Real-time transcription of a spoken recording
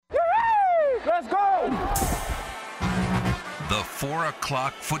The 4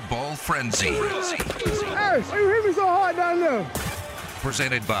 o'clock football frenzy. Hey, why you hit me so hard down there?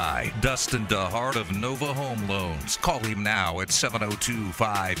 Presented by Dustin DeHart of Nova Home Loans. Call him now at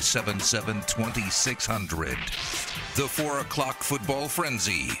 702-577-2600. The 4 o'clock football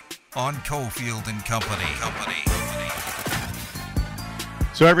frenzy on Cofield and Company.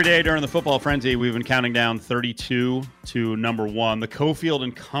 So every day during the football frenzy, we've been counting down 32 to number 1, the Cofield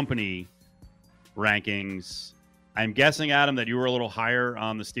and Company rankings. I'm guessing, Adam, that you were a little higher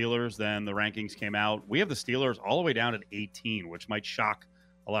on the Steelers than the rankings came out. We have the Steelers all the way down at 18, which might shock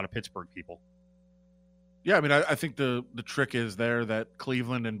a lot of Pittsburgh people. Yeah, I mean, I think the trick is there that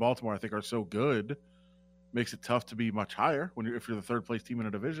Cleveland and Baltimore, I think, are so good, makes it tough to be much higher if you're the third place team in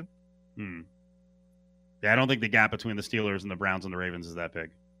a division. Yeah, I don't think the gap between the Steelers and the Browns and the Ravens is that big.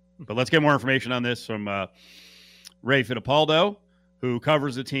 But let's get more information on this from Ray Fittipaldo, who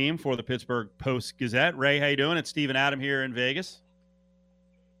covers the team for the Pittsburgh Post-Gazette. Ray, how you doing? It's Steve and Adam here in Vegas.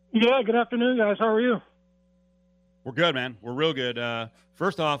 Yeah, good afternoon, guys. How are you? We're good, man. We're real good.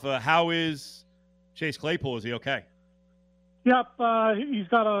 First off, how is Chase Claypool? Is he okay? Yep, he's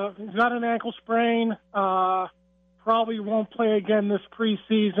got an ankle sprain. Probably won't play again this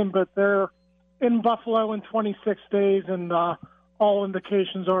preseason, but they're in Buffalo in 26 days, and all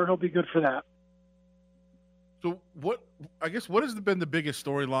indications are he'll be good for that. So what has been the biggest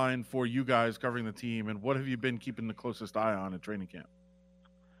storyline for you guys covering the team, and what have you been keeping the closest eye on at training camp?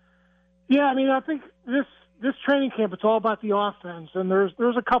 Yeah, I mean, I think this training camp, it's all about the offense, and there's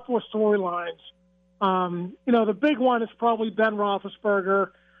a couple of storylines. The big one is probably Ben Roethlisberger.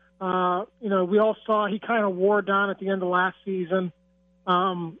 We all saw he kind of wore down at the end of last season.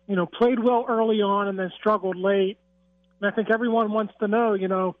 Played well early on and then struggled late. And I think everyone wants to know,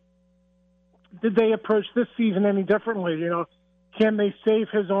 did they approach this season any differently? Can they save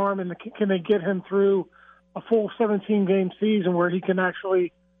his arm and can they get him through a full 17-game season where he can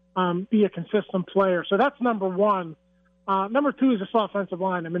actually be a consistent player? So that's number one. Number two is this offensive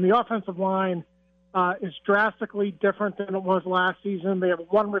line. I mean, the offensive line is drastically different than it was last season. They have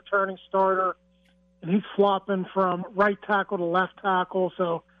one returning starter, and he's flopping from right tackle to left tackle.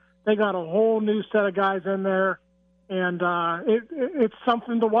 So they got a whole new set of guys in there, and it's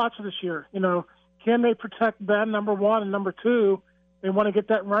something to watch this year. Can they protect Ben, number one, and number two, they want to get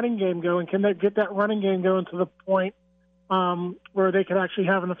that running game going. Can they get that running game going to the point where they can actually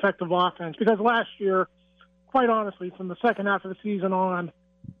have an effective offense? Because last year, quite honestly, from the second half of the season on,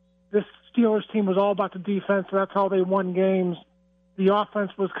 this Steelers team was all about the defense. So that's how they won games. The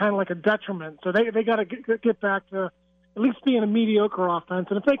offense was kind of like a detriment. So they got to get back to at least being a mediocre offense.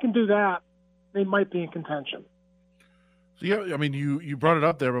 And if they can do that, they might be in contention. So, yeah, I mean, you brought it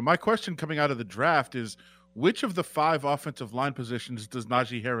up there, but my question coming out of the draft is, which of the 5 offensive line positions does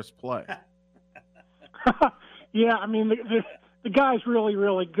Najee Harris play? Yeah, I mean, the guy's really,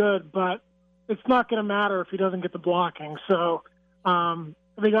 really good, but it's not going to matter if he doesn't get the blocking. So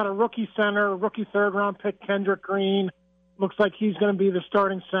they got a rookie center, a rookie third-round pick, Kendrick Green. Looks like he's going to be the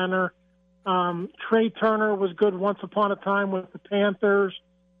starting center. Trey Turner was good once upon a time with the Panthers.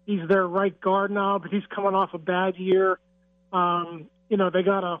 He's their right guard now, but he's coming off a bad year. They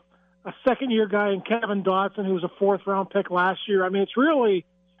got a second-year guy in Kevin Dotson, who was a fourth-round pick last year. I mean, it's really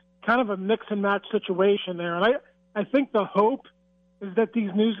kind of a mix-and-match situation there. And I think the hope is that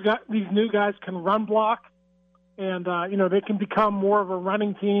these new guys can run block, and, they can become more of a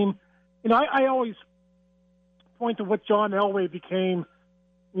running team. I always point to what John Elway became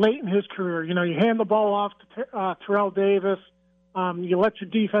late in his career. You hand the ball off to Terrell Davis, you let your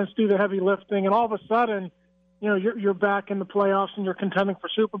defense do the heavy lifting, and all of a sudden, you're back in the playoffs and you're contending for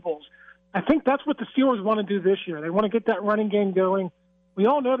Super Bowls. I think that's what the Steelers want to do this year. They want to get that running game going. We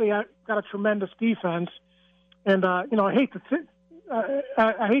all know they got a tremendous defense, and I hate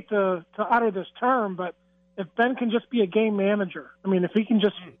to utter this term, but if Ben can just be a game manager, I mean, if he can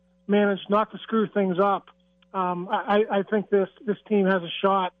just manage not to screw things up, I think this team has a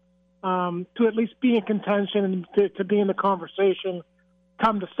shot to at least be in contention and to be in the conversation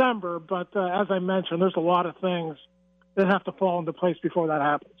come December. But as I mentioned, there's a lot of things that have to fall into place before that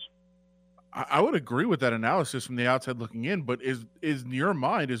happens. I would agree with that analysis from the outside looking in, but is in your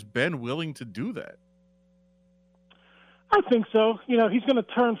mind, is Ben willing to do that? I think so. He's going to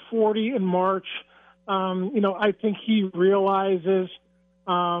turn 40 in March. I think he realizes,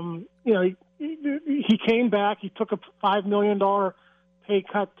 he came back. He took a $5 million pay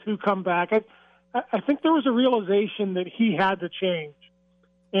cut to come back. I think there was a realization that he had to change.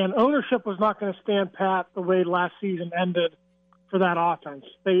 And ownership was not going to stand pat the way last season ended for that offense.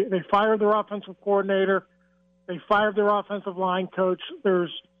 They fired their offensive coordinator. They fired their offensive line coach. There's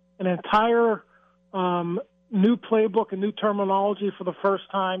an entire new playbook and new terminology for the first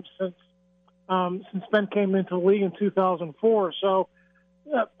time since Ben came into the league in 2004. So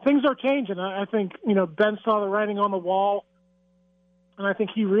things are changing. I think, Ben saw the writing on the wall, and I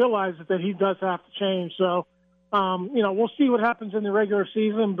think he realizes that he does have to change. So, we'll see what happens in the regular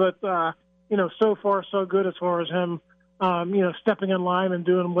season, but, so far so good as far as him, stepping in line and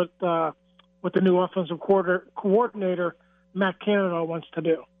doing what the new offensive coordinator, Matt Canada, wants to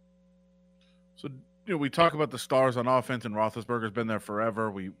do. So, we talk about the stars on offense, and Roethlisberger's been there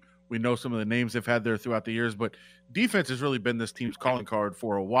forever. We know some of the names they've had there throughout the years, but defense has really been this team's calling card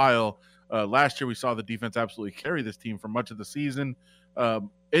for a while. Last year, we saw the defense absolutely carry this team for much of the season.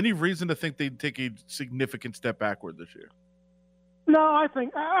 Any reason to think they'd take a significant step backward this year? No, I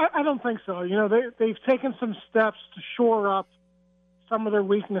don't think so. They've taken some steps to shore up some of their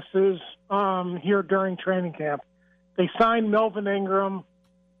weaknesses here during training camp. They signed Melvin Ingram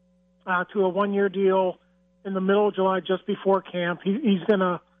to a one-year deal in the middle of July, just before camp. He's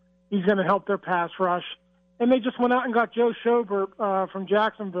gonna help their pass rush. And they just went out and got Joe Schobert from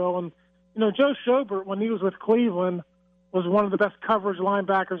Jacksonville. And Joe Schobert, when he was with Cleveland, was one of the best coverage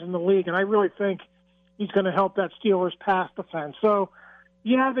linebackers in the league, and I really think he's going to help that Steelers pass defense. So,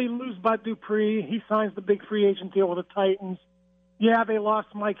 yeah, they lose Bud Dupree. He signs the big free agent deal with the Titans. Yeah, they lost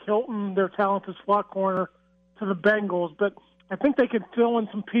Mike Hilton, their talented slot corner, to the Bengals, but I think they could fill in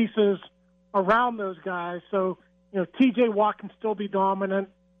some pieces around those guys. So, T.J. Watt can still be dominant.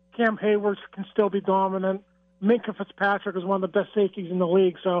 Cam Hayward can still be dominant. Minkah Fitzpatrick is one of the best safeties in the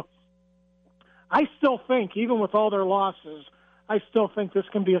league. So I still think, even with all their losses, I still think this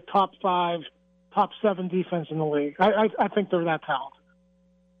can be a top 5, top 7 defense in the league. I think they're that talented.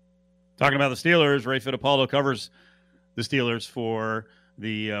 Talking about the Steelers, Ray Fittipaldo covers the Steelers for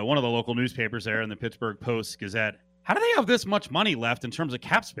the one of the local newspapers there in the Pittsburgh Post-Gazette. How do they have this much money left in terms of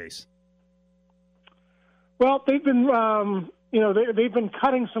cap space? Well, they've been, they've been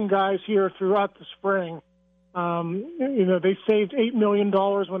cutting some guys here throughout the spring. They saved $8 million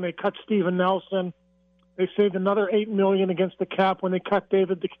when they cut Steven Nelson. They saved another $8 million against the cap when they cut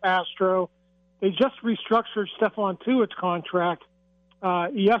David DeCastro. They just restructured Stephon Tuitt's contract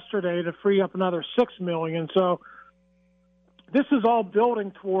yesterday to free up another $6 million. So this is all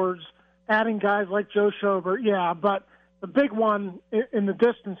building towards adding guys like Joe Schobert. Yeah, but the big one in the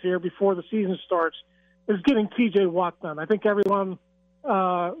distance here before the season starts is getting T.J. Watt done. I think everyone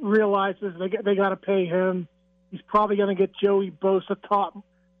realizes they got to pay him. He's probably going to get Joey Bosa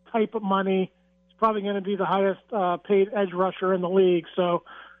type of money. He's probably going to be the highest paid edge rusher in the league. So,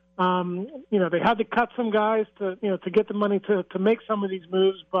 they had to cut some guys to get the money to make some of these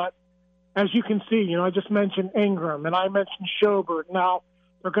moves. But as you can see, I just mentioned Ingram and I mentioned Schobert. Now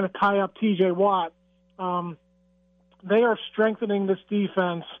they're going to tie up T.J. Watt. They are strengthening this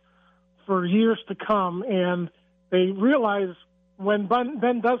defense for years to come, and they realize when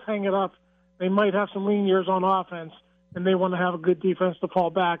Ben does hang it up, they might have some lean years on offense, and they want to have a good defense to fall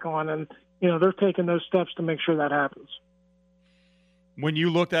back on. And, they're taking those steps to make sure that happens. When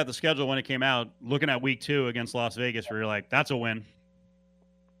you looked at the schedule when it came out, looking at week 2 against Las Vegas, where you're like, that's a win.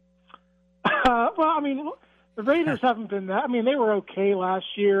 The Raiders haven't been that. They were okay last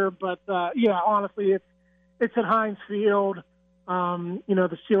year, but, honestly, it's at Heinz Field.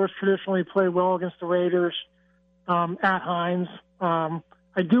 The Steelers traditionally play well against the Raiders at Heinz.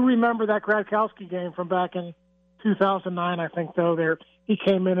 I do remember that Gradkowski game from back in 2009, I think, though. He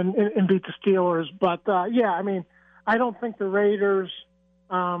came in and beat the Steelers. But, I don't think the Raiders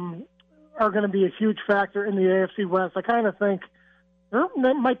are going to be a huge factor in the AFC West. I kind of think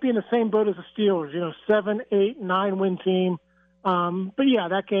they might be in the same boat as the Steelers, 7, 8, 9-win team.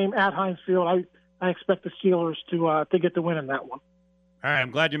 That game at Heinz Field, I expect the Steelers to get the win in that one. All right,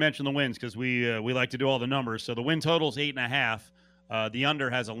 I'm glad you mentioned the wins because we like to do all the numbers. So the win total is 8.5. The under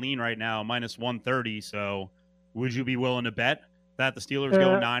has a lean right now, minus 130. So would you be willing to bet that the Steelers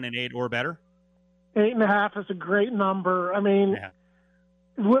go 9-8 or better? 8.5 is a great number.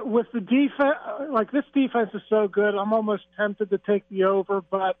 With the defense, this defense is so good, I'm almost tempted to take the over.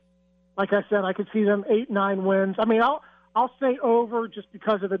 But like I said, I could see them 8-9 wins. I'll say over just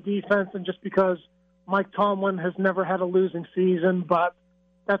because of the defense and just because Mike Tomlin has never had a losing season, but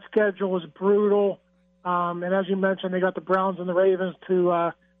that schedule is brutal. And as you mentioned, they got the Browns and the Ravens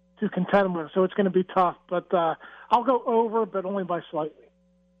to contend with, so it's going to be tough. But I'll go over, but only by slightly.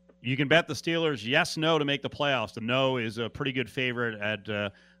 You can bet the Steelers yes, no to make the playoffs. The no is a pretty good favorite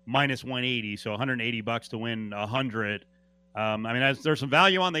at minus 180, so $180 to win 100. There's some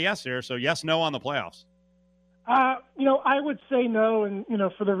value on the yes there, so yes, no on the playoffs. I would say no, and,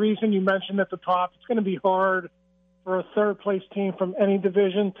 for the reason you mentioned at the top, it's going to be hard for a third-place team from any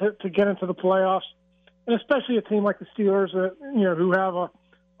division to get into the playoffs. and especially a team like the Steelers, who have a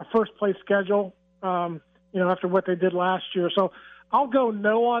first place schedule, after what they did last year. So I'll go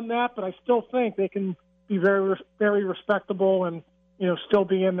no on that, but I still think they can be very, very respectable and, still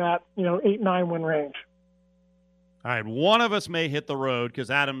be in that, 8-9 win range. All right, one of us may hit the road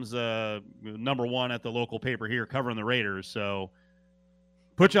because Adam's number one at the local paper here covering the Raiders. So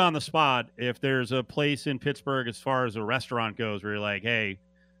put you on the spot. If there's a place in Pittsburgh as far as a restaurant goes where you're like, hey,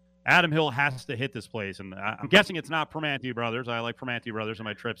 Adam Hill has to hit this place. And I'm guessing it's not Primanti Brothers. I like Primanti Brothers on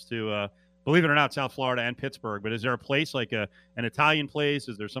my trips to, believe it or not, South Florida and Pittsburgh. But is there a place like an Italian place?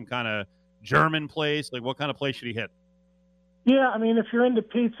 Is there some kind of German place? Like what kind of place should he hit? Yeah, I mean, if you're into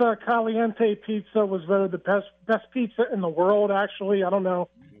pizza, Caliente Pizza was voted the best pizza in the world, actually. I don't know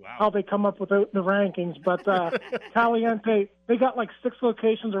how they come up with the rankings, but Caliente, they got like 6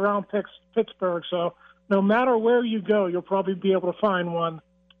 locations around Pittsburgh, so no matter where you go, you'll probably be able to find one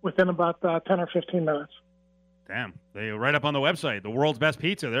within about 10 or 15 minutes. Damn, they right up on the website, the world's best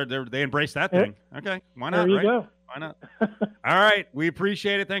pizza. They embrace that thing. Okay, why not? There you go. Why not? All right, we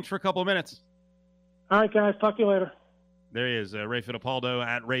appreciate it. Thanks for a couple of minutes. All right, guys, talk to you later. There he is, Ray Fittipaldo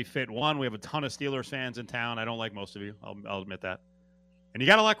at RayFit1. We have a ton of Steelers fans in town. I don't like most of you. I'll admit that. And you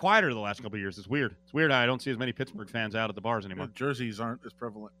got a lot quieter the last couple of years. It's weird. It's weird how I don't see as many Pittsburgh fans out at the bars anymore. Yeah, jerseys aren't as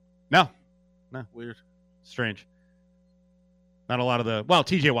prevalent. No. Weird. Strange. Not a lot of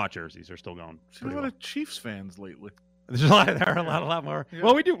TJ Watt jerseys are still going. Seen a lot of Chiefs fans lately. There's a lot more. Yeah.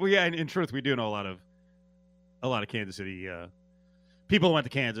 Well, we do. In truth, we do know a lot of Kansas City people who went to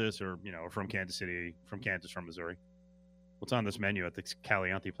Kansas or from Kansas City, from Missouri. What's on this menu at the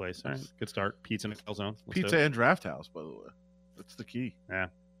Caliente place? All right, good start. Pizza and a calzone. Pizza and Draft House, by the way. That's the key. Yeah.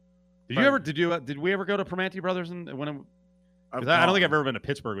 Did we ever go to Primanti Brothers? I don't think I've ever been to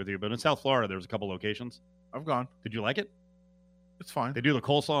Pittsburgh with you, but in South Florida, there's a couple locations. I've gone. Did you like it? It's fine. They do the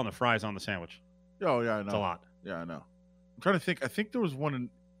coleslaw and the fries on the sandwich. Oh, yeah, I know. It's a lot. Yeah, I know. I'm trying to think. I think there was one in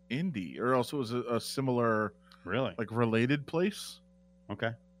Indy, or else it was a similar, really, like related place.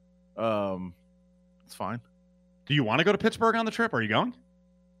 Okay. It's fine. Do you want to go to Pittsburgh on the trip? Are you going?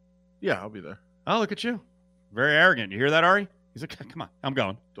 Yeah, I'll be there. Oh, look at you. Very arrogant. You hear that, Ari? He's like, come on, I'm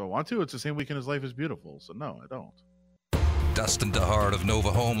going. Do I want to? It's the same weekend as Life is Beautiful, so no, I don't. Dustin DeHart of Nova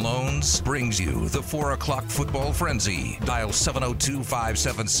Home Loans brings you the 4 o'clock football frenzy. Dial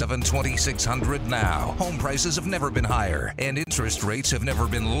 702-577-2600 now. Home prices have never been higher, and interest rates have never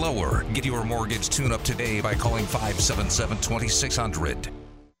been lower. Get your mortgage tune-up today by calling 577-2600.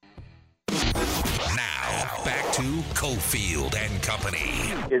 Now, back to Cofield and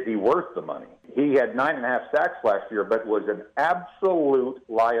Company. Is he worth the money? He had 9.5 sacks last year, but was an absolute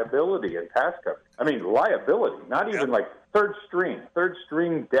liability in pass coverage. I mean, liability, not even like third string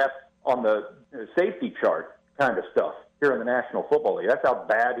depth on the safety chart kind of stuff here in the National Football League. That's how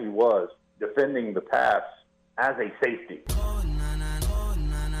bad he was defending the pass as a safety.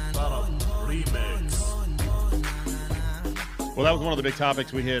 Well, that was one of the big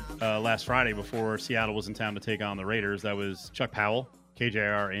topics we hit last Friday before Seattle was in town to take on the Raiders. That was Chuck Powell,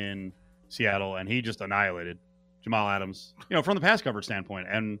 KJR in Seattle, and he just annihilated Jamal Adams, from the pass coverage standpoint.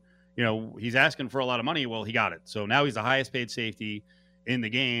 And, he's asking for a lot of money. Well, he got it. So now he's the highest paid safety in the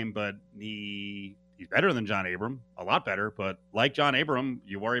game, but he's better than John Abram, a lot better. But like John Abram,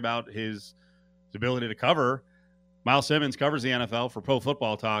 you worry about his ability to cover. Miles Simmons covers the NFL for Pro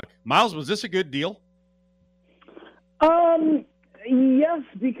Football Talk. Miles, was this a good deal? Yes,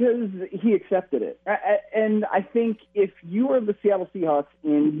 because he accepted it. And I think if you are the Seattle Seahawks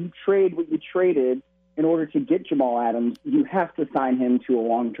and you trade what you traded in order to get Jamal Adams, you have to sign him to a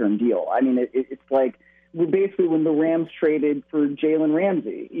long-term deal. I mean, it's like basically when the Rams traded for Jalen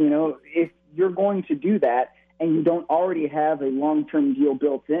Ramsey. If you're going to do that and you don't already have a long-term deal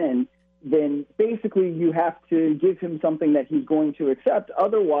built in, then basically you have to give him something that he's going to accept.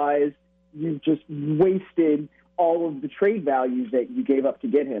 Otherwise, you've just wasted all of the trade values that you gave up to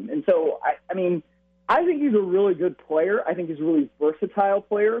get him. And so, I think he's a really good player. I think he's a really versatile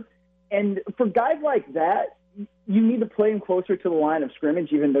player. And for guys like that, you need to play him closer to the line of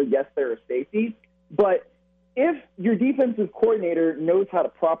scrimmage, even though, yes, they're a safety. But if your defensive coordinator knows how to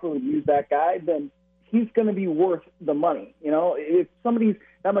properly use that guy, then he's going to be worth the money. If somebody's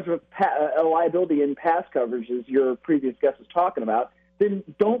that much of a liability in pass coverage, as your previous guest was talking about, then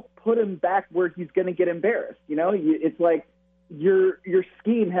don't put him back where he's going to get embarrassed. It's like your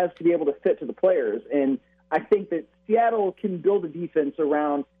scheme has to be able to fit to the players. And I think that Seattle can build a defense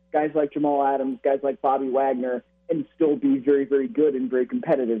around guys like Jamal Adams, guys like Bobby Wagner, and still be very, very good and very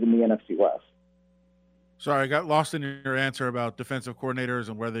competitive in the NFC West. Sorry, I got lost in your answer about defensive coordinators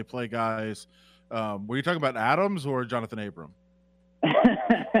and where they play guys. Were you talking about Adams or Jonathan Abram?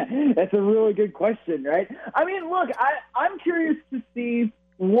 That's a really good question, right? I mean, look, I'm curious to see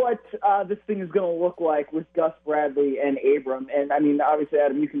what this thing is going to look like with Gus Bradley and Abram. And, I mean, obviously,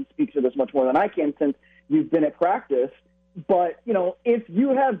 Adam, you can speak to this much more than I can since you've been at practice. But, if you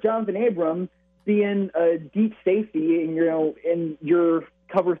have Jonathan Abram being a deep safety in your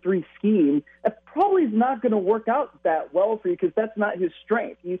cover 3 scheme, that probably is not going to work out that well for you because that's not his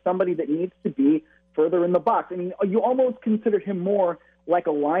strength. He's somebody that needs to be further in the box. I mean, you almost consider him more like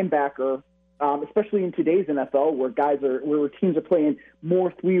a linebacker, especially in today's NFL where teams are playing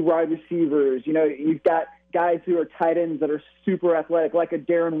more 3 wide receivers. You've got guys who are tight ends that are super athletic, like a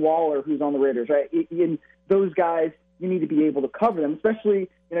Darren Waller who's on the Raiders, right? And those guys, you need to be able to cover them, especially,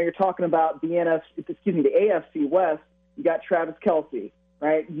 you're talking about the AFC West. You got Travis Kelce,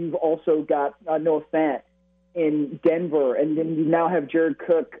 right? You've also got Noah Fant in Denver, and then you now have Jared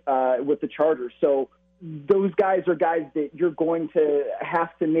Cook with the Chargers. So those guys are guys that you're going to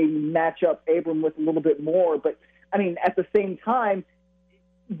have to maybe match up Abram with a little bit more. But, I mean, at the same time,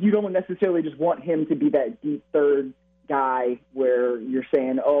 you don't necessarily just want him to be that deep third guy where you're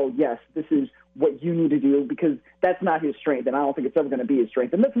saying, oh, yes, this is what you need to do, because that's not his strength, and I don't think it's ever going to be his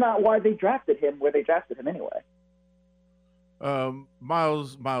strength. And that's not why they drafted him where they drafted him anyway.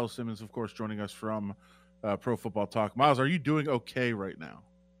 Miles Simmons, of course, joining us from Pro Football Talk. Miles, are you doing okay right now?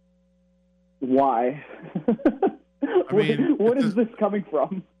 Why? I mean, what is this coming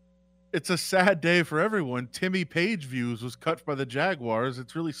from? It's a sad day for everyone. Timmy Page views was cut by the Jaguars.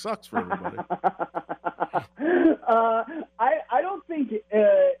 It really sucks for everybody. I don't think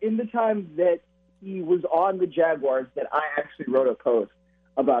in the time that he was on the Jaguars that I actually wrote a post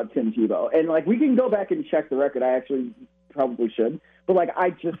about Tim Tebow. And, we can go back and check the record. I actually probably should. But,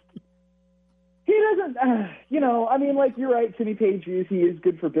 he doesn't, you're right, Timmy Page views, he is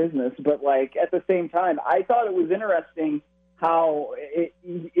good for business. But, at the same time, I thought it was interesting how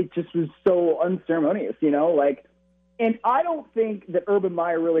it just was so unceremonious, and I don't think that Urban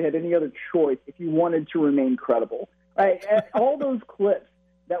Meyer really had any other choice if he wanted to remain credible. Right? All those clips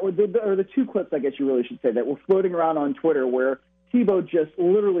that were the 2 clips, I guess you really should say, that were floating around on Twitter where Tebow just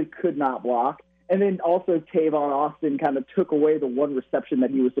literally could not block. And then also Tavon Austin kind of took away the one reception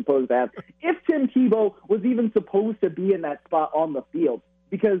that he was supposed to have. If Tim Tebow was even supposed to be in that spot on the field,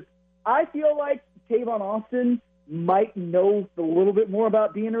 because I feel like Tavon Austin might know a little bit more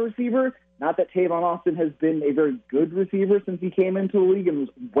about being a receiver. Not that Tavon Austin has been a very good receiver since he came into the league and was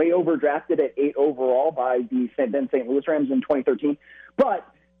way overdrafted at 8 overall by the then St. Louis Rams in 2013. But,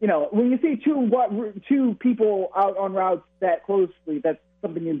 when you see two people out on routes that closely, that's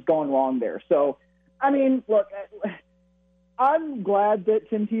something has gone wrong there. So, I mean, look, I'm glad that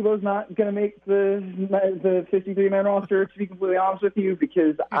Tim Tebow's not going to make the 53-man roster, to be completely honest with you,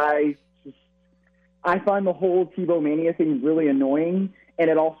 because I find the whole Tebow mania thing really annoying. And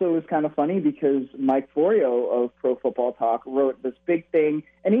it also is kind of funny because Mike Florio of Pro Football Talk wrote this big thing,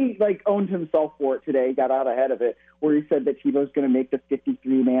 and he owned himself for it today, got out ahead of it, where he said that Tebow's going to make the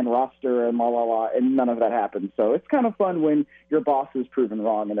 53-man roster and and none of that happened. So it's kind of fun when your boss is proven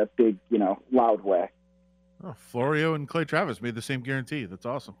wrong in a big, loud way. Oh, Florio and Clay Travis made the same guarantee. That's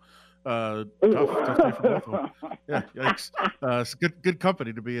awesome. Tough day for both of them. Yeah, yikes. It's good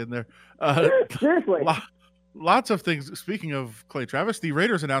company to be in there. Seriously. Lots of things. Speaking of Clay Travis, the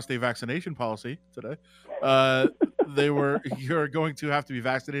Raiders announced a vaccination policy today. You're going to have to be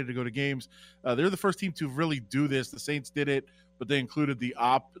vaccinated to go to games. They're the first team to really do this. The Saints did it, but they included the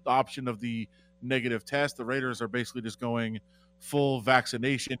option of the negative test. The Raiders are basically just going full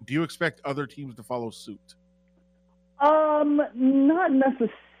vaccination. Do you expect other teams to follow suit? Not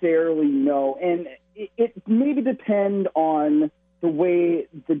necessarily, no. And it maybe depend on the way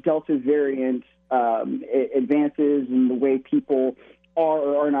the Delta variant advances and the way people are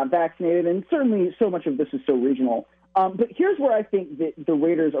or are not vaccinated. And certainly so much of this is so regional. But here's where I think that the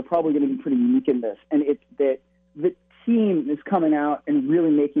Raiders are probably going to be pretty unique in this. And it's that the team is coming out and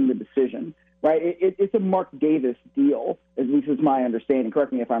really making the decision, right? It's a Mark Davis deal, at least is my understanding.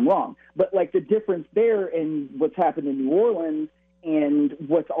 Correct me if I'm wrong. But the difference there in what's happened in New Orleans and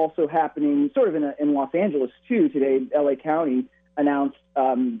what's also happening sort of in Los Angeles too today, LA County announced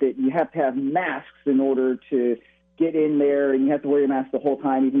that you have to have masks in order to get in there, and you have to wear your mask the whole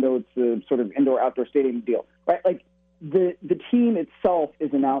time, even though it's a sort of indoor-outdoor stadium deal, right? The team itself is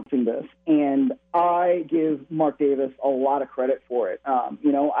announcing this, and I give Mark Davis a lot of credit for it.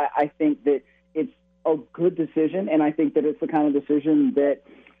 I think that it's a good decision, and I think that it's the kind of decision that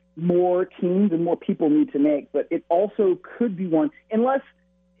more teams and more people need to make, but it also could be one, unless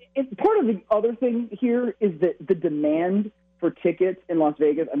part of the other thing here is that the demand for tickets in Las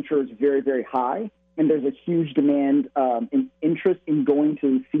Vegas, I'm sure, is very, very high. and there's a huge demand and interest in going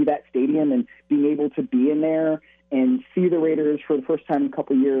to see that stadium and being able to be in there and see the Raiders for the first time in a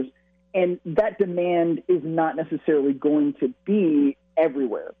couple of years. And that demand is not necessarily going to be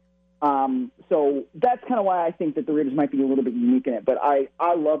everywhere. So that's kind of why I think that the Raiders might be a little bit unique in it. But I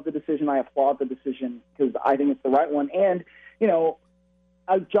love the decision. I applaud the decision because I think it's the right one. And,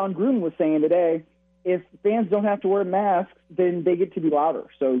 John Gruden was saying today, if fans don't have to wear masks, then they get to be louder.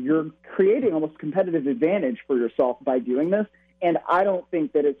 So you're creating almost competitive advantage for yourself by doing this. And I don't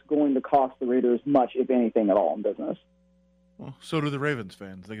think that it's going to cost the Raiders much, if anything at all, in business. Well, so do the Ravens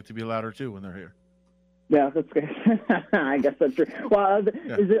fans. They get to be louder, too, when they're here. Yeah, that's good. I guess that's true. Well,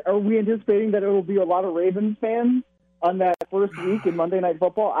 are we anticipating that it will be a lot of Ravens fans on that first week in Monday Night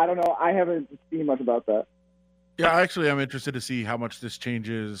Football? I don't know. I haven't seen much about that. Yeah, actually, I'm interested to see how much this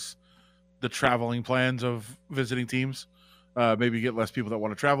changes the traveling plans of visiting teams. Maybe you get less people that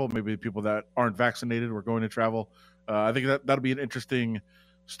want to travel. Maybe people that aren't vaccinated or going to travel. I think that'll be an interesting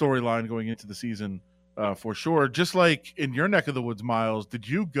storyline going into the season for sure. Just like in your neck of the woods, Miles, did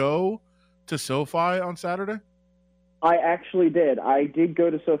you go to SoFi on Saturday? I actually did. I did go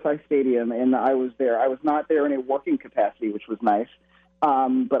to SoFi Stadium, and I was there. I was not there in a working capacity, which was nice,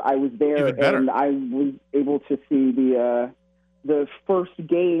 but I was there, and I was able to see the first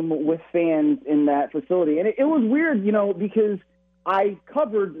game with fans in that facility. And it was weird, because I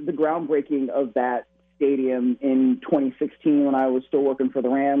covered the groundbreaking of that stadium in 2016 when I was still working for the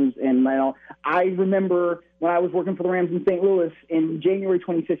Rams. And I remember when I was working for the Rams in St. Louis in January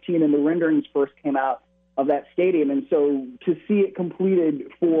 2015 and the renderings first came out of that stadium. And so to see it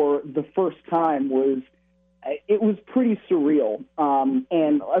completed for the first time was pretty surreal.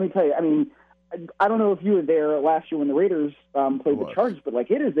 And let me tell you, I don't know if you were there last year when the Raiders played the Chargers, but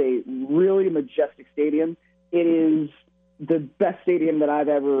it is a really majestic stadium. It is the best stadium that I've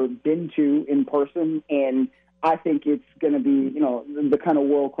ever been to in person, and I think it's going to be, the kind of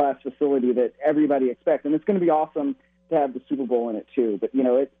world-class facility that everybody expects, and it's going to be awesome to have the Super Bowl in it too. But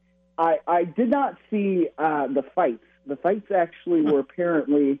I did not see the fights. The fights actually were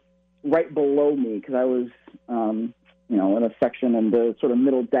apparently right below me because I was, in a section in the sort of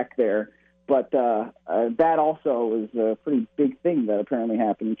middle deck there. But that also is a pretty big thing that apparently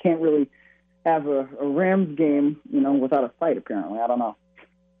happened. You can't really have a Rams game, without a fight, apparently. I don't know.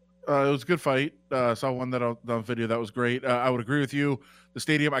 It was a good fight. Saw one that on video. That was great. I would agree with you. The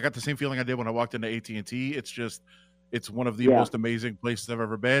stadium, I got the same feeling I did when I walked into AT&T. It's one of the most amazing places I've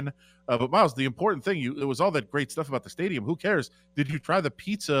ever been. But Miles, the important thing, it was all that great stuff about the stadium. Who cares? Did you try the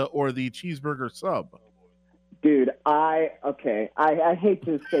pizza or the cheeseburger sub? Dude, I hate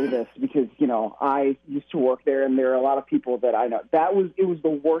to say this because, I used to work there and there are a lot of people that I know. It was the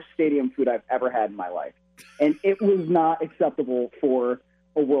worst stadium food I've ever had in my life. And it was not acceptable for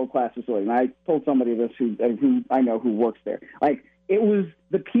a world-class facility. And I told somebody this who I know who works there.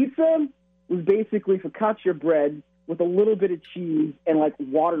 The pizza was basically focaccia bread with a little bit of cheese and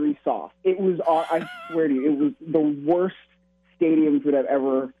watery sauce. It was, I swear to you, it was the worst stadium food I've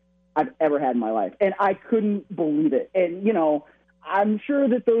ever had in my life. And I couldn't believe it. And, I'm sure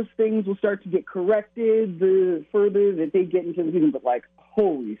that those things will start to get corrected the further that they get into the season. But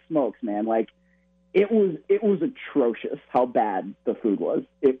holy smokes, man. It was atrocious how bad the food was.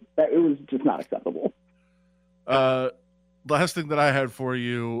 It was just not acceptable. Last thing that I had for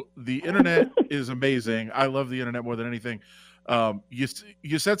you, the internet is amazing. I love the internet more than anything.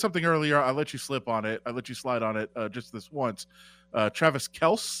 You said something earlier. I let you slip on it. I let you slide on it just this once. Travis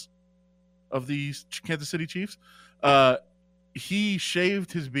Kelce of the Kansas City Chiefs, he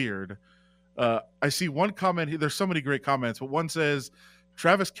shaved his beard. I see one comment here. There's so many great comments, but one says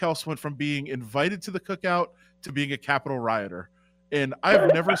Travis Kelce went from being invited to the cookout to being a Capitol rioter. And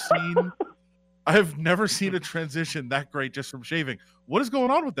I've never seen a transition that great just from shaving. What is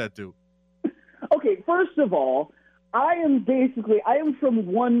going on with that dude? Okay, first of all, I am from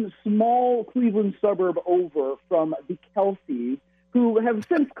one small Cleveland suburb over from the Kelces, who have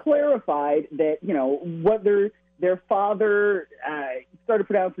since clarified that, whether their father started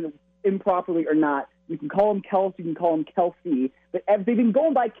pronouncing it improperly or not, you can call him Kelce, you can call him Kelsey, but they've been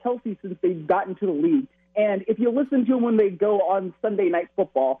going by Kelce since they've gotten to the league. And if you listen to them when they go on Sunday Night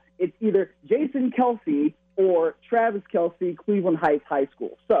Football, it's either Jason Kelce or Travis Kelce, Cleveland Heights High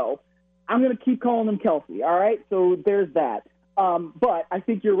School. So I'm going to keep calling him Kelce, all right? So there's that. But I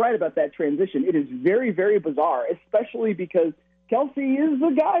think you're right about that transition. It is very, very bizarre, especially because Kelce is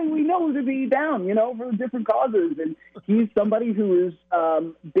a guy we know to be down, for different causes. And he's somebody who has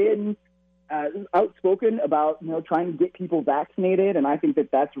been outspoken about, trying to get people vaccinated. And I think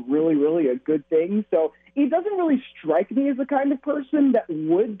that that's really, really a good thing. So he doesn't really strike me as the kind of person that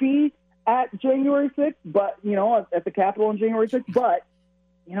would be at January 6th, but, at the Capitol on January 6th. But,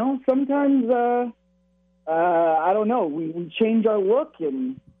 sometimes, I don't know, we change our look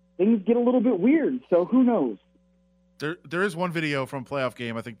and things get a little bit weird. So who knows? There is one video from playoff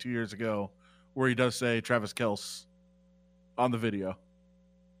game, I think 2 years ago, where he does say Travis Kelce on the video.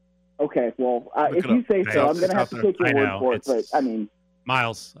 Okay, well, if you say so, I'm going to have to take your word for it. But, I mean,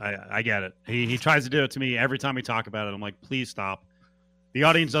 Miles, I get it. He tries to do it to me every time we talk about it. I'm like, please stop. The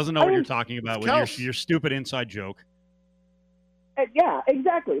audience doesn't know what you're talking about with your stupid inside joke. Yeah,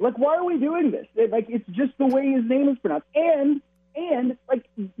 exactly. Like, why are we doing this? It's just the way his name is pronounced. And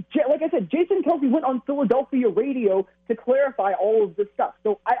like I said, Jason Kelce went on Philadelphia radio to clarify all of this stuff.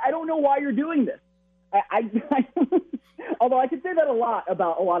 So I don't know why you're doing this. Although I could say that a lot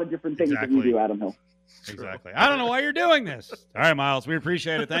about a lot of different things that you do, Adam Hill. Exactly. I don't know why you're doing this. All right, Miles, we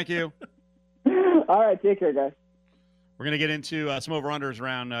appreciate it. Thank you. All right, take care, guys. We're going to get into some over-unders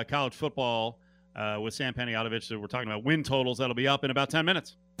around college football with Sam Panayotovich. So we're talking about win totals. That'll be up in about 10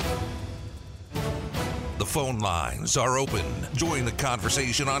 minutes. The phone lines are open. Join the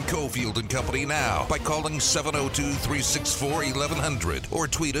conversation on Cofield and Company now by calling 702-364-1100 or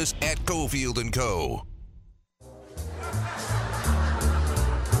tweet us at Cofield and Co.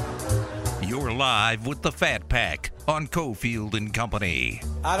 You're live with the Fat Pack on Cofield and Company.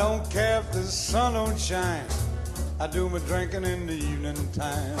 I don't care if the sun don't shine. I do my drinking in the evening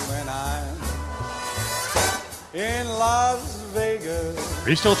time when I'm in Las Vegas. Are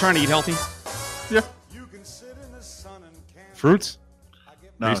you still trying to eat healthy? Yeah. You can sit in the sun and Fruits?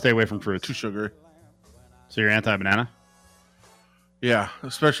 No, you stay away from fruits. Too sugary. So you're anti-banana? Yeah,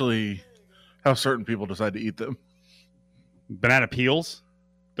 especially how certain people decide to eat them. Banana peels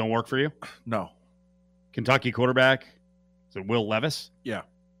don't work for you? No. Kentucky quarterback, is it Will Levis? Yeah.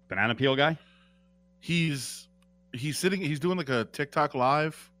 Banana peel guy? He's doing like a TikTok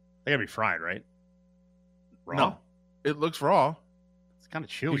live. They gotta be fried, right? Raw? No, it looks raw. It's kind of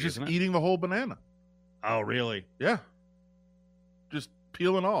chewy, He's just isn't it? eating the whole banana. Oh, really? Yeah. Just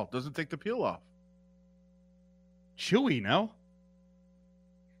peel and all. Doesn't take the peel off. Chewy, no?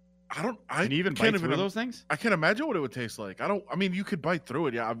 Can you even bite through those things? I can't imagine what it would taste like. You could bite through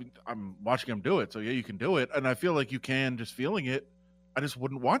it. Yeah, I'm watching him do it. So yeah, you can do it. And I feel like you can just feeling it. I just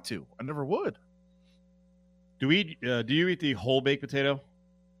wouldn't want to. I never would. Do you eat the whole baked potato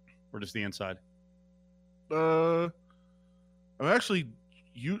or just the inside? I'm actually,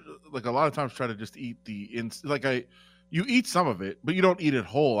 like a lot of times try to just eat you eat some of it, but you don't eat it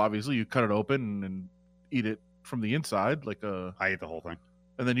whole. Obviously, you cut it open and eat it from the inside. I eat the whole thing,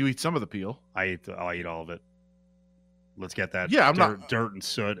 and then you eat some of the peel. I eat all of it. Let's get that. Yeah, dirt and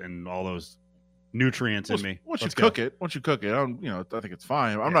soot and all those nutrients in me. Once you cook it, I think it's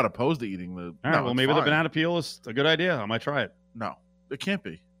fine. I'm not opposed to eating the. All right, well, maybe the banana peel is a good idea. I might try it. No, it can't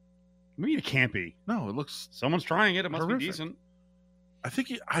be. I mean, it can't be. No, it looks. Someone's trying it. It must horrific. be decent. I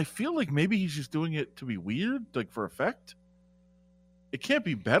feel like maybe he's just doing it to be weird, like for effect. It can't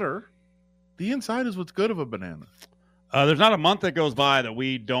be better. The inside is what's good of a banana. There's not a month that goes by that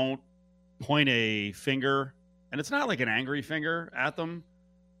we don't point a finger, and it's not like an angry finger at them,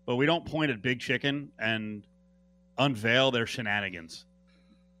 but we don't point at Big Chicken and unveil their shenanigans.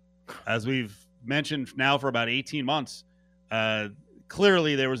 As we've mentioned now for about 18 months,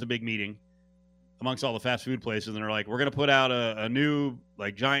 clearly there was a big meeting amongst all the fast food places, and they're like, we're going to put out a new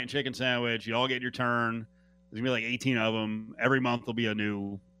giant chicken sandwich. You all get your turn. There's going to be like 18 of them. Every month there'll be a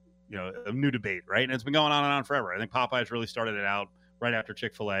new debate, right? And it's been going on and on forever. I think Popeyes really started it out right after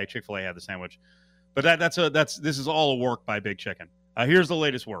Chick-fil-A. Chick-fil-A had the sandwich. But this is all a work by Big Chicken. Here's the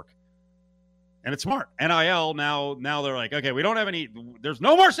latest work. And it's smart. NIL, now they're like, okay, we don't have any, there's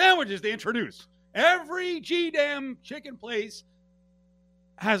no more sandwiches to introduce. Every G-damn chicken place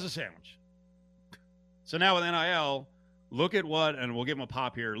has a sandwich. So now with NIL, look at what, and we'll give them a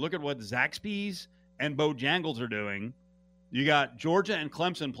pop here, look at what Zaxby's and Bojangles are doing. You got Georgia and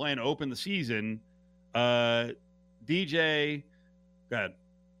Clemson playing to open the season. DJ, go ahead.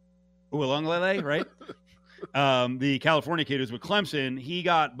 Uiagalelei, right? The California kid who's with Clemson, he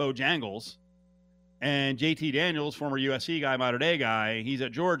got Bojangles. And JT Daniels, former USC guy, Mater Dei guy, he's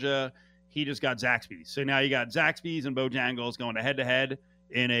at Georgia. He just got Zaxby's. So now you got Zaxby's and Bojangles going head-to-head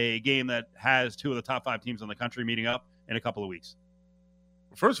in a game that has two of the top 5 teams in the country meeting up in a couple of weeks.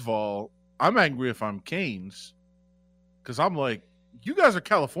 First of all, I'm angry if I'm Canes because I'm like, you guys are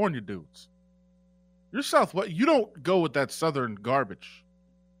California dudes. You're Southwest. You don't go with that Southern garbage.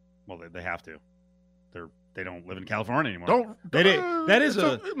 Well, they have to. They don't live in California anymore.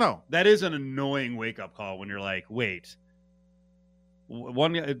 That is an annoying wake-up call when you're like, wait. Did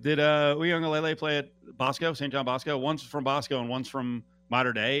Uiagalelei play at Bosco, St. John Bosco? One's from Bosco and one's from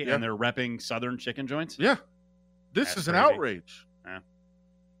Modern Day, and they're repping Southern chicken joints? Yeah. This is an outrage. Yeah.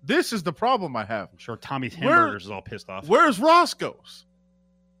 This is the problem I have. I'm sure Tommy's Hamburgers is all pissed off. Where's Roscoe's?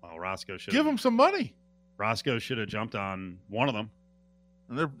 Well, Roscoe should give him some money. Roscoe should have jumped on one of them.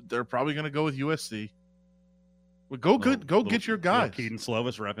 And they're probably going to go with USC. Well, get your guys. Keaton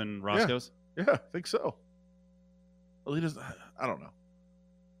Slovis repping Roscoe's. Yeah, I think so. Well, he doesn't. I don't know.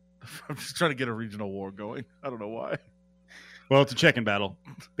 I'm just trying to get a regional war going. I don't know why. Well, it's a chicken battle.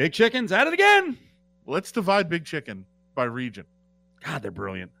 Big Chicken's at it again. Let's divide Big Chicken by region. God, they're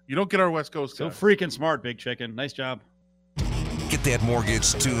brilliant. You don't get our West Coast So guys. freaking smart, Big Chicken. Nice job. Get that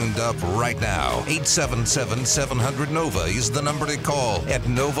mortgage tuned up right now. 877-700-NOVA is the number to call at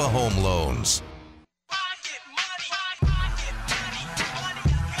Nova Home Loans.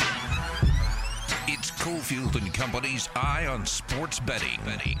 It's Cofield and Company's Eye on Sports Betting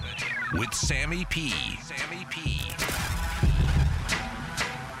with Sammy P.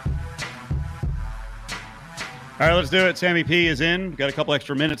 All right, let's do it. Sammy P is in. We've got a couple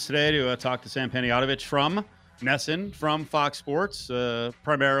extra minutes today to talk to Sam Panayotovich from Nesson from Fox Sports.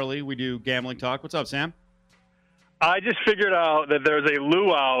 Primarily, we do gambling talk. What's up, Sam? I just figured out that there's a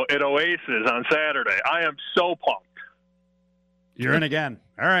luau at Oasis on Saturday. I am so pumped. You're in again.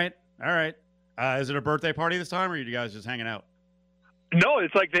 All right. Is it a birthday party this time, or are you guys just hanging out? No,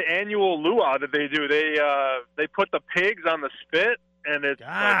 it's like the annual luau that they do. They put the pigs on the spit, and it's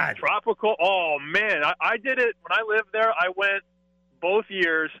like tropical. Oh, man. I did it when I lived there. I went both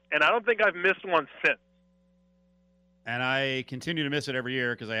years, and I don't think I've missed one since. And I continue to miss it every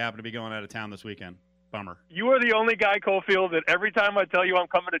year because I happen to be going out of town this weekend. Bummer. You are the only guy, Cofield, that every time I tell you I'm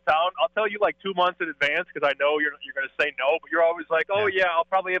coming to town, I'll tell you like 2 months in advance because I know you're going to say no, but you're always like, oh, yeah, I'll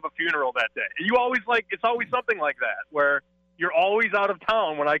probably have a funeral that day. And you always it's always something like that where you're always out of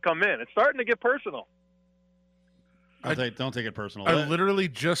town when I come in. It's starting to get personal. Don't take it personal. I literally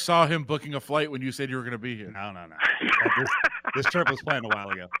just saw him booking a flight when you said you were going to be here. No. This trip was planned a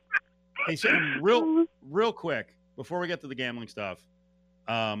while ago. Hey, Sam, real quick, before we get to the gambling stuff,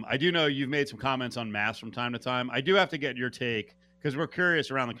 I do know you've made some comments on masks from time to time. I do have to get your take because we're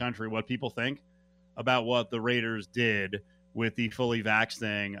curious around the country what people think about what the Raiders did with the fully vaxxed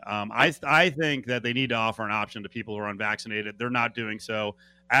thing. I think that they need to offer an option to people who are unvaccinated. They're not doing so.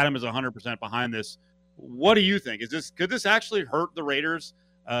 Adam is 100% behind this. What do you think? Could this actually hurt the Raiders'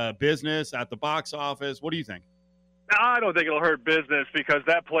 business at the box office? What do you think? I don't think it'll hurt business because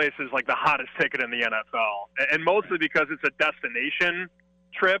that place is like the hottest ticket in the NFL, and mostly because it's a destination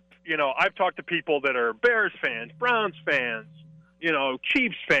trip. You know, I've talked to people that are Bears fans, Browns fans,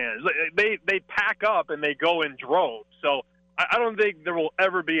 Chiefs fans. They pack up and they go in droves. So I don't think there will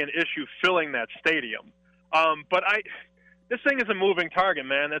ever be an issue filling that stadium. But this thing is a moving target,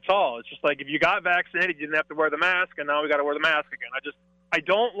 man. That's all. It's just like if you got vaccinated, you didn't have to wear the mask, and now we got to wear the mask again. I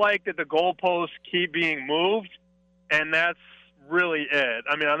don't like that the goalposts keep being moved. And that's really it.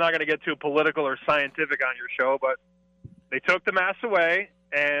 I mean, I'm not going to get too political or scientific on your show, but they took the masks away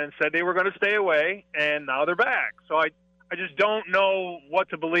and said they were going to stay away, and now they're back. So I just don't know what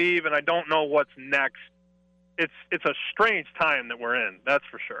to believe, and I don't know what's next. It's a strange time that we're in, that's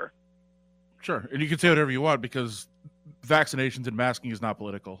for sure. Sure, and you can say whatever you want because vaccinations and masking is not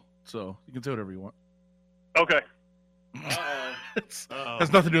political. So you can say whatever you want. Okay.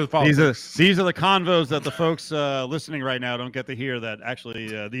 Has nothing to do with politics. These are the convos that the folks listening right now don't get to hear that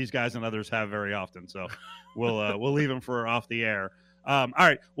actually these guys and others have very often. So we'll leave them for off the air. All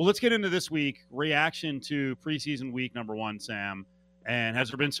right. Well, let's get into this week. Reaction to preseason week number 1, Sam. And has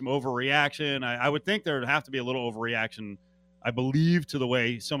there been some overreaction? I would think there would have to be a little overreaction, I believe, to the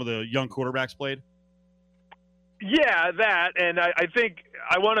way some of the young quarterbacks played. Yeah, that, and I think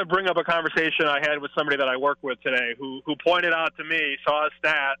I want to bring up a conversation I had with somebody that I work with today who pointed out to me, saw a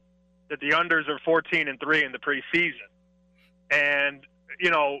stat, that the unders are 14-3 in the preseason. And,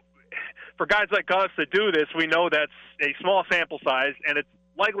 for guys like us that do this, we know that's a small sample size, and it's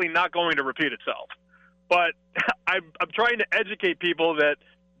likely not going to repeat itself. But I'm trying to educate people that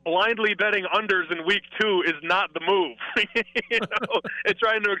blindly betting unders in week 2 is not the move. And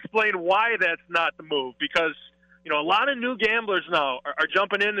trying to explain why that's not the move, because a lot of new gamblers now are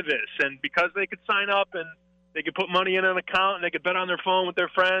jumping into this, and because they could sign up and they could put money in an account and they could bet on their phone with their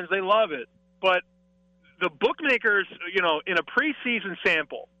friends, they love it. But the bookmakers, in a preseason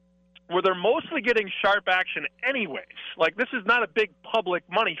sample where they're mostly getting sharp action anyways, like this is not a big public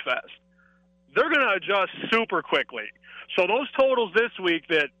money fest, they're going to adjust super quickly. So those totals this week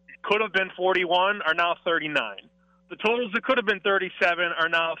that could have been 41 are now 39. The totals that could have been 37 are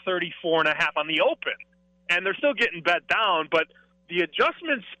now 34.5 on the open. And they're still getting bet down, but the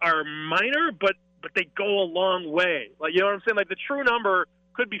adjustments are minor, but but they go a long way. Like, you know what I'm saying? Like, the true number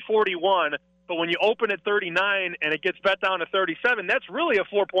could be 41, but when you open at 39 and it gets bet down to 37, that's really a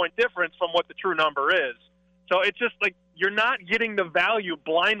 4-point difference from what the true number is. So it's just like you're not getting the value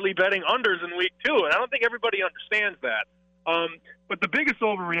blindly betting unders in week 2, and I don't think everybody understands that. But the biggest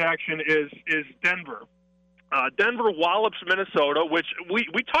overreaction is Denver. Denver wallops Minnesota, which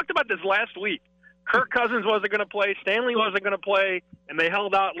we talked about this last week. Kirk Cousins wasn't going to play, Stanley wasn't going to play, and they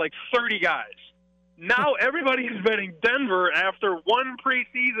held out like 30 guys. Now everybody is betting Denver after one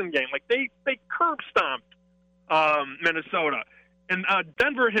preseason game. Like they curb stomped Minnesota. And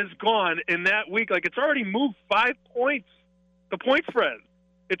Denver has gone in that week. Like, it's already moved 5 points, the point spread.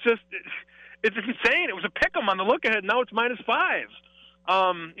 It's insane. It was a pick 'em on the look ahead. Now it's -5.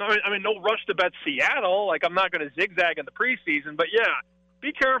 I mean, no rush to bet Seattle. Like, I'm not going to zigzag in the preseason. But, yeah,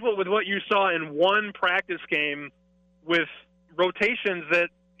 be careful with what you saw in one practice game with rotations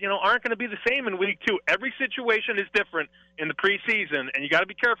that, you know, aren't going to be the same in week 2. Every situation is different in the preseason, and you got to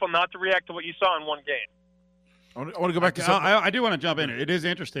be careful not to react to what you saw in one game. I want to go back to something. I do want to jump in. It is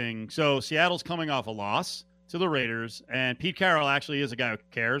interesting. So Seattle's coming off a loss to the Raiders, and Pete Carroll actually is a guy who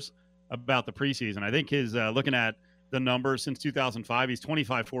cares about the preseason. I think his looking at the numbers since 2005, he's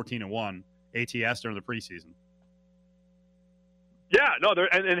 25-14-1 ATS during the preseason. Yeah, no,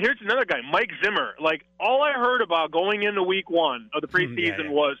 and here's another guy, Mike Zimmer. Like, all I heard about going into week 1 of the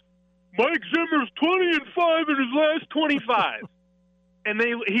preseason was Mike Zimmer's 20-5 in his last 25. And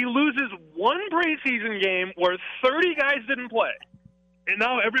he loses one preseason game where 30 guys didn't play. And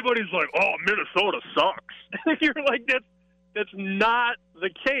now everybody's like, oh, Minnesota sucks. You're like, that's not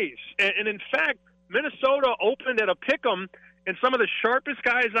the case. And in fact, Minnesota opened at a pick'em, and some of the sharpest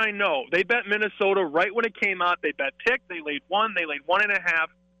guys I know, they bet Minnesota right when it came out. They bet pick, they laid 1, they laid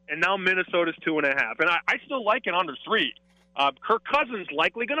 1.5, and now Minnesota's 2.5. And I still like it under 3. Kirk Cousins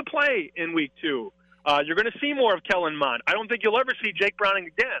likely going to play in week 2. You're going to see more of Kellen Mond. I don't think you'll ever see Jake Browning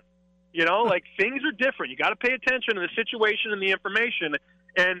again. You know, like, things are different. You got to pay attention to the situation and the information.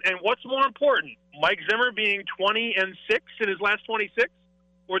 And what's more important, Mike Zimmer being 20-6 in his last 26,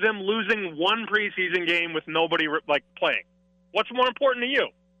 or them losing one preseason game with nobody like playing? What's more important to you?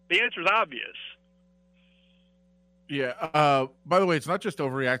 The answer is obvious. Yeah. By the way, it's not just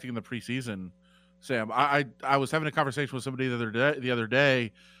overreacting in the preseason, Sam. I was having a conversation with somebody the other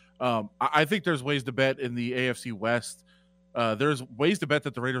day. I think there's ways to bet in the AFC West. There's ways to bet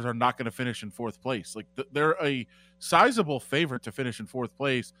that the Raiders are not going to finish in 4th place. Like, they're a sizable favorite to finish in 4th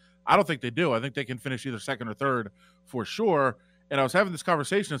place. I don't think they do. I think they can finish either 2nd or 3rd for sure. And I was having this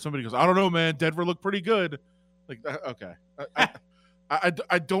conversation, and somebody goes, I don't know, man. Denver looked pretty good. Like, okay.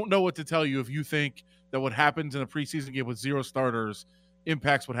 I don't know what to tell you if you think that what happens in a preseason game with 0 starters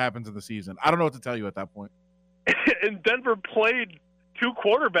impacts what happens in the season. I don't know what to tell you at that point. And Denver played 2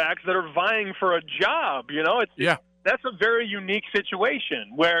 quarterbacks that are vying for a job. You know, that's a very unique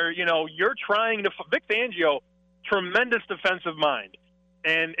situation where, you know, you're trying to – Vic Fangio, tremendous defensive mind.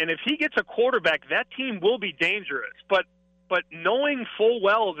 And if he gets a quarterback, that team will be dangerous. But knowing full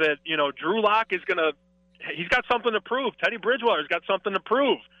well that, you know, Drew Lock is going to – he's got something to prove. Teddy Bridgewater's got something to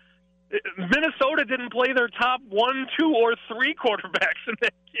prove. Minnesota didn't play their top 1, 2, or 3 quarterbacks in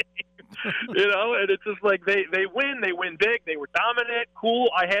that game. You know, and it's just like they win big. They were dominant, cool.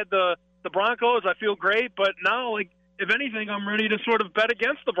 I had the Broncos. I feel great, but now, like, if anything, I'm ready to sort of bet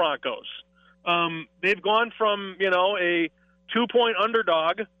against the Broncos. They've gone from, you know, a 2-point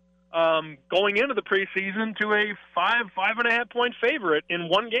underdog going into the preseason to a 5.5 point favorite in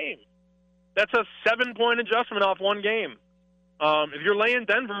one game. That's a 7-point adjustment off one game. If you're laying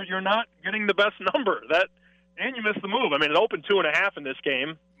Denver, you're not getting the best number. And you missed the move. I mean, it opened 2.5 in this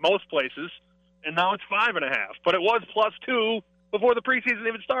game, most places, and now it's 5.5. But it was +2 before the preseason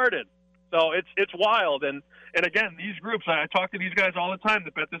even started. So it's wild. And again, these groups, I talk to these guys all the time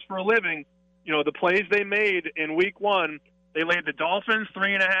that bet this for a living. You know, the plays they made in week 1, they laid the Dolphins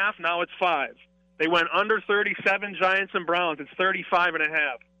 3.5. Now it's 5. They went under 37 Giants and Browns. It's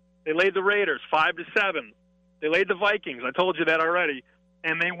 35.5. They laid the Raiders 5-7. They laid the Vikings. I told you that already.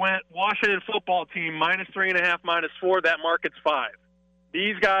 And they went Washington football team -3.5, -4. That market's 5.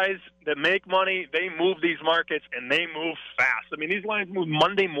 These guys that make money, they move these markets, and they move fast. I mean, these lines move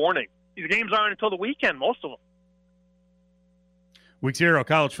Monday morning. These games aren't until the weekend, most of them. Week 0,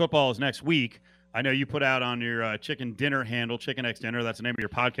 college football is next week. I know you put out on your Chicken Dinner handle, Chicken X Dinner, that's the name of your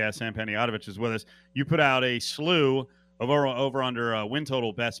podcast, Sam Paniotovich is with us. You put out a slew of over-under win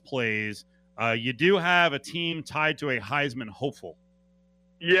total best plays. You do have a team tied to a Heisman hopeful.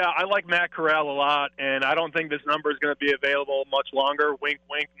 Yeah, I like Matt Corral a lot, and I don't think this number is going to be available much longer. Wink,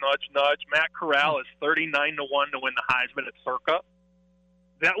 wink, nudge, nudge. Matt Corral is 39-1 to win the Heisman at Circa.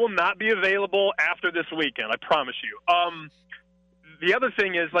 That will not be available after this weekend, I promise you. The other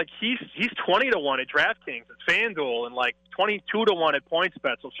thing is, like, he's 20-1 at DraftKings, at FanDuel, and like 22-1 at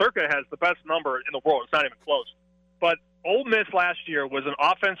PointsBet. So Circa has the best number in the world. It's not even close. But Ole Miss last year was an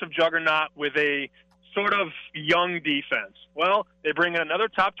offensive juggernaut with a sort of young defense. Well, they bring in another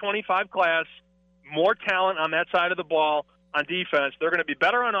top 25 class, more talent on that side of the ball on defense. They're going to be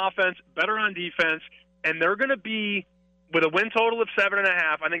better on offense, better on defense, and they're going to be with a win total of 7.5.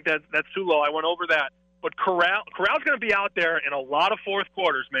 I think that's too low. I went over that. But Corral's going to be out there in a lot of fourth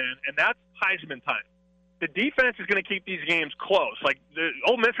quarters, man, and that's Heisman time. The defense is going to keep these games close. Like, the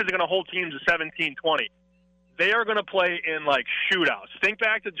Ole Miss is going to hold teams to 17-20. They are going to play in, like, shootouts. Think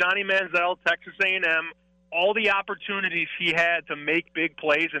back to Johnny Manziel, Texas A&M, all the opportunities he had to make big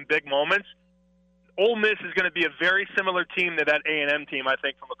plays in big moments. Ole Miss is going to be a very similar team to that A&M team, I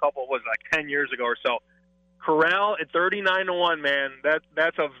think, from a couple, 10 years ago or so. Corral at 39-1, man,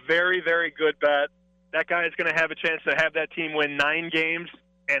 that's a very, very good bet. That guy is going to have a chance to have that team win 9 games.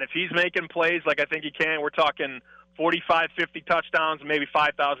 And if he's making plays like I think he can, we're talking 45, 50 touchdowns, maybe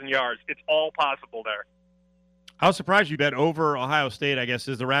 5,000 yards. It's all possible there. I was surprised you bet over Ohio State, I guess.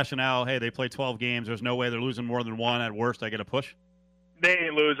 Is the rationale, hey, they play 12 games. There's no way they're losing more than 1. At worst, I get a push? They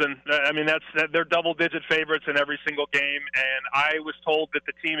ain't losing. I mean, they're double-digit favorites in every single game. And I was told that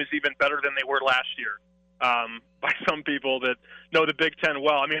the team is even better than they were last year by some people that know the Big Ten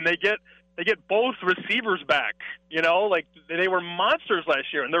well. I mean, they get both receivers back, like they were monsters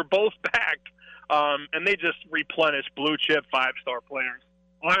last year, and they're both back. And they just replenish blue-chip 5-star players.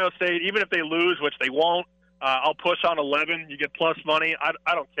 Ohio State, even if they lose, which they won't, I'll push on 11. You get plus money.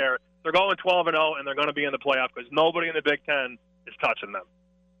 I don't care. They're going 12-0, and they're going to be in the playoff because nobody in the Big Ten is touching them.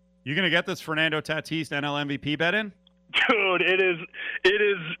 You going to get this Fernando Tatis NL MVP bet in? Dude, it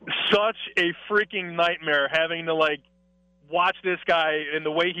is such a freaking nightmare having to, watch this guy and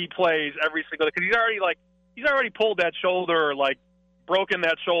the way he plays every single day, because he's already pulled that shoulder, broken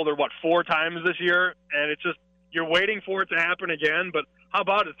that shoulder 4 times this year, and it's just you're waiting for it to happen again. But how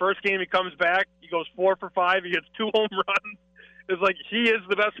about it? First game he comes back, he goes 4 for 5, he gets 2 home runs. It's like he is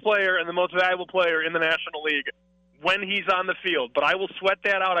the best player and the most valuable player in the National League when he's on the field. But I will sweat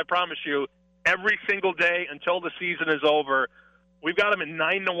that out, I promise you, every single day until the season is over. We've got him at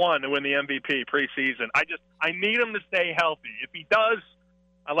 9-1 to win the MVP preseason. I need him to stay healthy. If he does,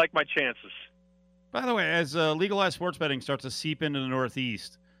 I like my chances. By the way, as legalized sports betting starts to seep into the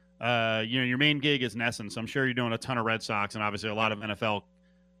Northeast, your main gig is NESN, so I'm sure you're doing a ton of Red Sox and obviously a lot of NFL.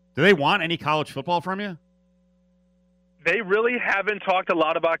 Do they want any college football from you? They really haven't talked a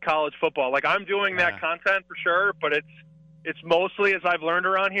lot about college football. I'm doing that content for sure, but it's mostly, as I've learned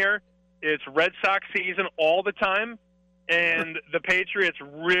around here, it's Red Sox season all the time. And the Patriots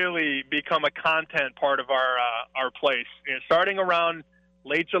really become a content part of our place. Starting around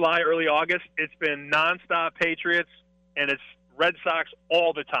late July, early August, it's been nonstop Patriots, and it's Red Sox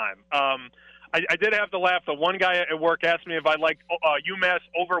all the time. I did have to laugh. The one guy at work asked me if I liked UMass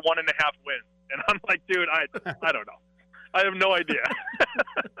over 1.5 wins. And I'm like, dude, I don't know. I have no idea.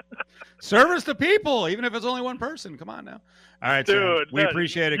 Service to people, even if it's only one person. Come on now. All right, dude. Sam, we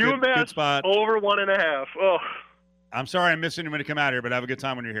appreciate it. UMass good spot. Over 1.5. Oh. I'm sorry I'm missing you when you come out here, but have a good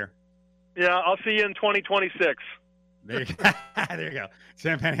time when you're here. Yeah, I'll see you in 2026. There you go.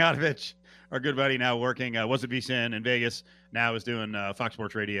 Sam Panayotovich, our good buddy, now working, was at VSiN in Vegas, now is doing Fox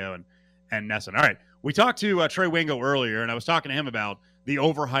Sports Radio and NESN. All right, we talked to Trey Wingo earlier, and I was talking to him about the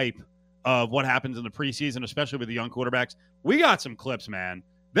overhype of what happens in the preseason, especially with the young quarterbacks. We got some clips, man.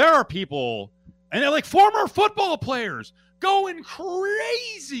 There are people, and they're former football players, going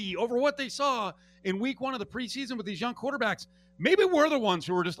crazy over what they saw in week 1 of the preseason with these young quarterbacks. Maybe we're the ones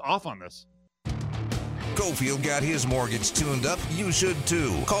who were just off on this. Cofield got his mortgage tuned up. You should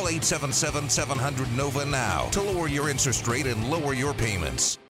too. Call 877-700-NOVA now to lower your interest rate and lower your payments.